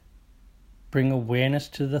Bring awareness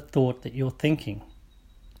to the thought that you're thinking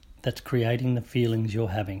that's creating the feelings you're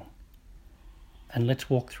having. And let's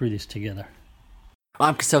walk through this together.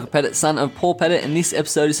 I'm Kaselka Pettit, son of Paul Pettit, and this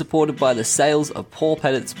episode is supported by the sales of Paul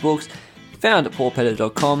Pettit's books, found at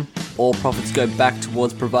paulpettit.com. All profits go back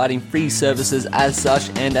towards providing free services as such,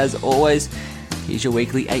 and as always, here's your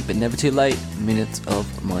weekly 8 but never too late minutes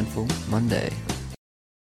of Mindful Monday.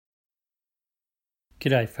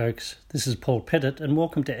 G'day folks, this is Paul Pettit and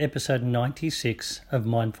welcome to episode 96 of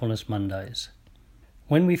Mindfulness Mondays.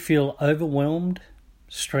 When we feel overwhelmed,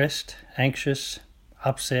 stressed, anxious,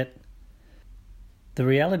 upset, the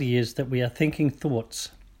reality is that we are thinking thoughts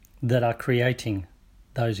that are creating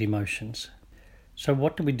those emotions. So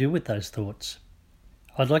what do we do with those thoughts?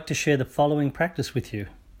 I'd like to share the following practice with you.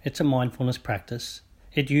 It's a mindfulness practice.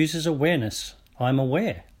 It uses awareness. I'm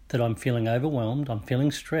aware that I'm feeling overwhelmed, I'm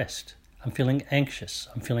feeling stressed, I'm feeling anxious,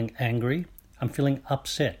 I'm feeling angry, I'm feeling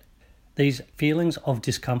upset. These feelings of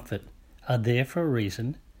discomfort are there for a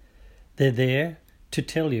reason. They're there to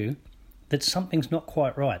tell you that something's not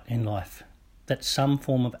quite right in life, that some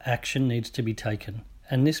form of action needs to be taken.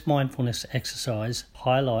 And this mindfulness exercise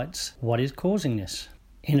highlights what is causing this.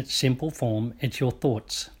 In its simple form, it's your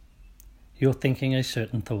thoughts. You're thinking a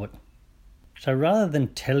certain thought. So rather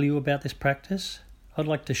than tell you about this practice, I'd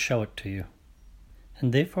like to show it to you.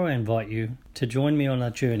 And therefore I invite you to join me on a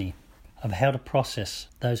journey of how to process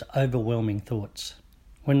those overwhelming thoughts.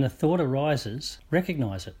 When the thought arises,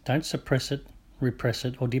 recognize it. Don't suppress it, repress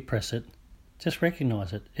it, or depress it. Just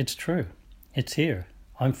recognize it. It's true. It's here.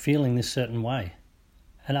 I'm feeling this certain way.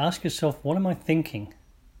 And ask yourself, what am I thinking?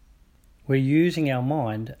 We're using our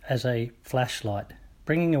mind as a flashlight,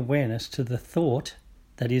 bringing awareness to the thought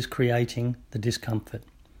that is creating the discomfort.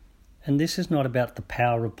 And this is not about the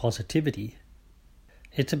power of positivity.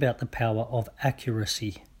 It's about the power of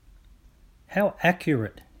accuracy. How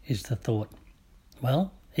accurate is the thought?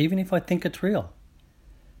 Well, even if I think it's real,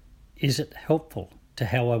 is it helpful to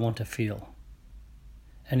how I want to feel?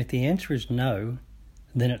 And if the answer is no,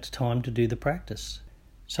 then it's time to do the practice.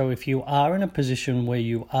 So if you are in a position where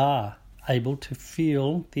you are able to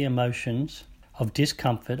feel the emotions of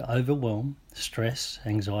discomfort, overwhelm, stress,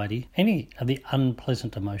 anxiety, any of the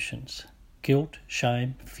unpleasant emotions, guilt,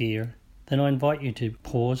 shame, fear, then I invite you to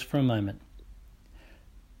pause for a moment.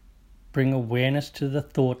 Bring awareness to the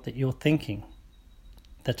thought that you're thinking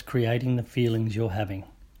that's creating the feelings you're having.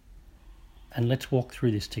 And let's walk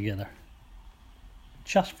through this together.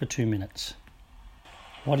 Just for 2 minutes.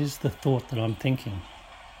 What is the thought that I'm thinking?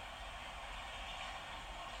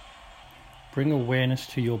 Bring awareness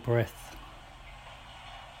to your breath.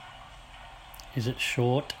 Is it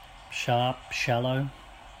short, sharp, shallow?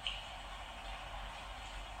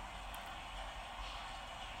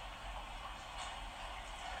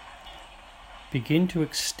 Begin to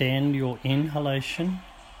extend your inhalation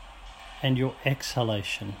and your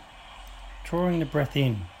exhalation, drawing the breath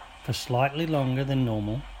in for slightly longer than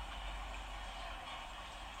normal,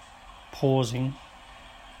 pausing,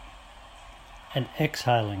 and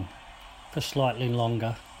exhaling for slightly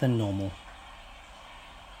longer than normal.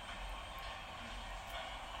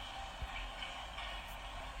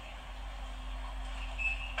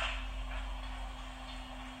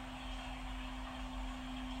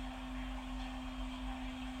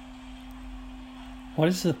 What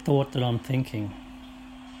is the thought that I'm thinking?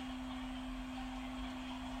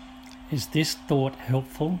 Is this thought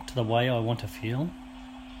helpful to the way I want to feel?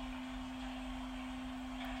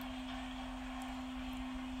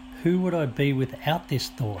 Who would I be without this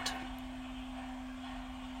thought?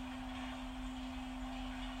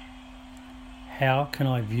 How can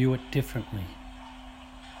I view it differently?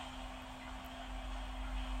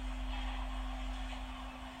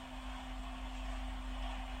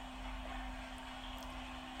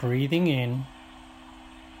 Breathing in,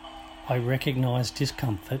 I recognize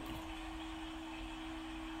discomfort.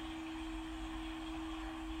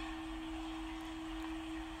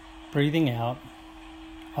 Breathing out,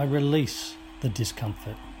 I release the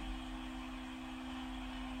discomfort.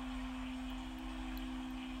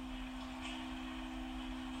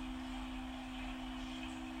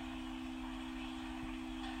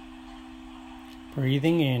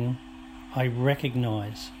 Breathing in, I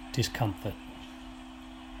recognize discomfort.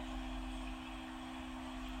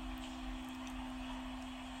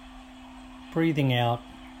 Breathing out,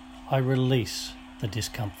 I release the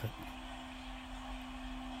discomfort.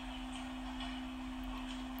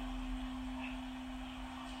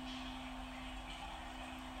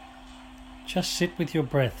 Just sit with your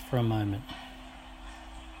breath for a moment.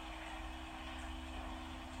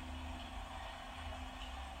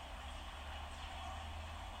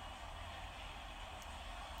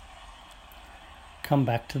 come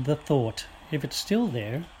back to the thought. If it's still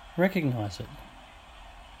there, recognize it.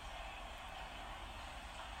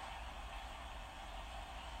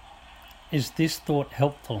 Is this thought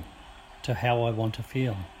helpful to how I want to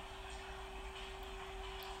feel?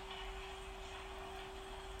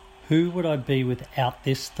 Who would I be without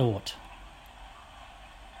this thought?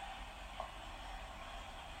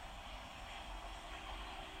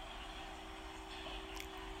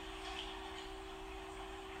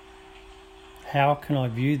 How can I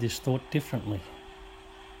view this thought differently?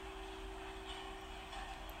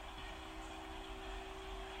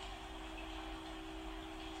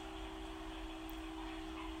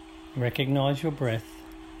 Recognize your breath.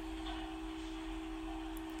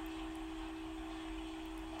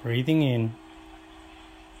 Breathing in.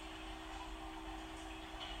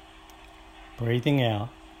 Breathing out.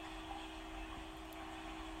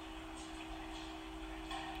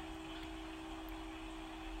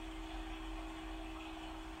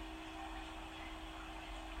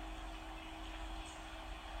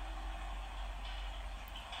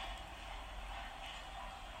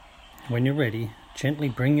 When you're ready, gently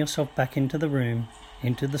bring yourself back into the room,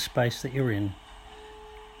 into the space that you're in,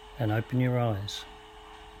 and open your eyes.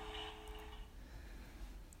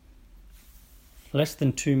 Less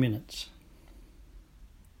than 2 minutes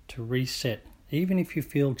to reset, even if you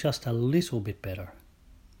feel just a little bit better.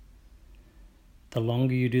 The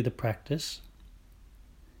longer you do the practice,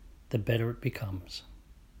 the better it becomes.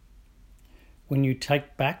 When you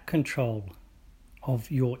take back control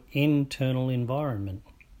of your internal environment,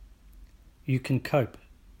 you can cope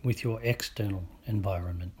with your external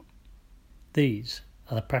environment. These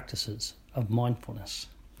are the practices of mindfulness.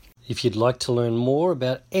 If you'd like to learn more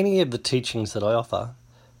about any of the teachings that I offer,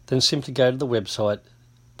 then simply go to the website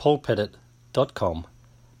paulpettit.com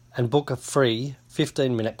and book a free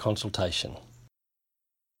 15-minute consultation.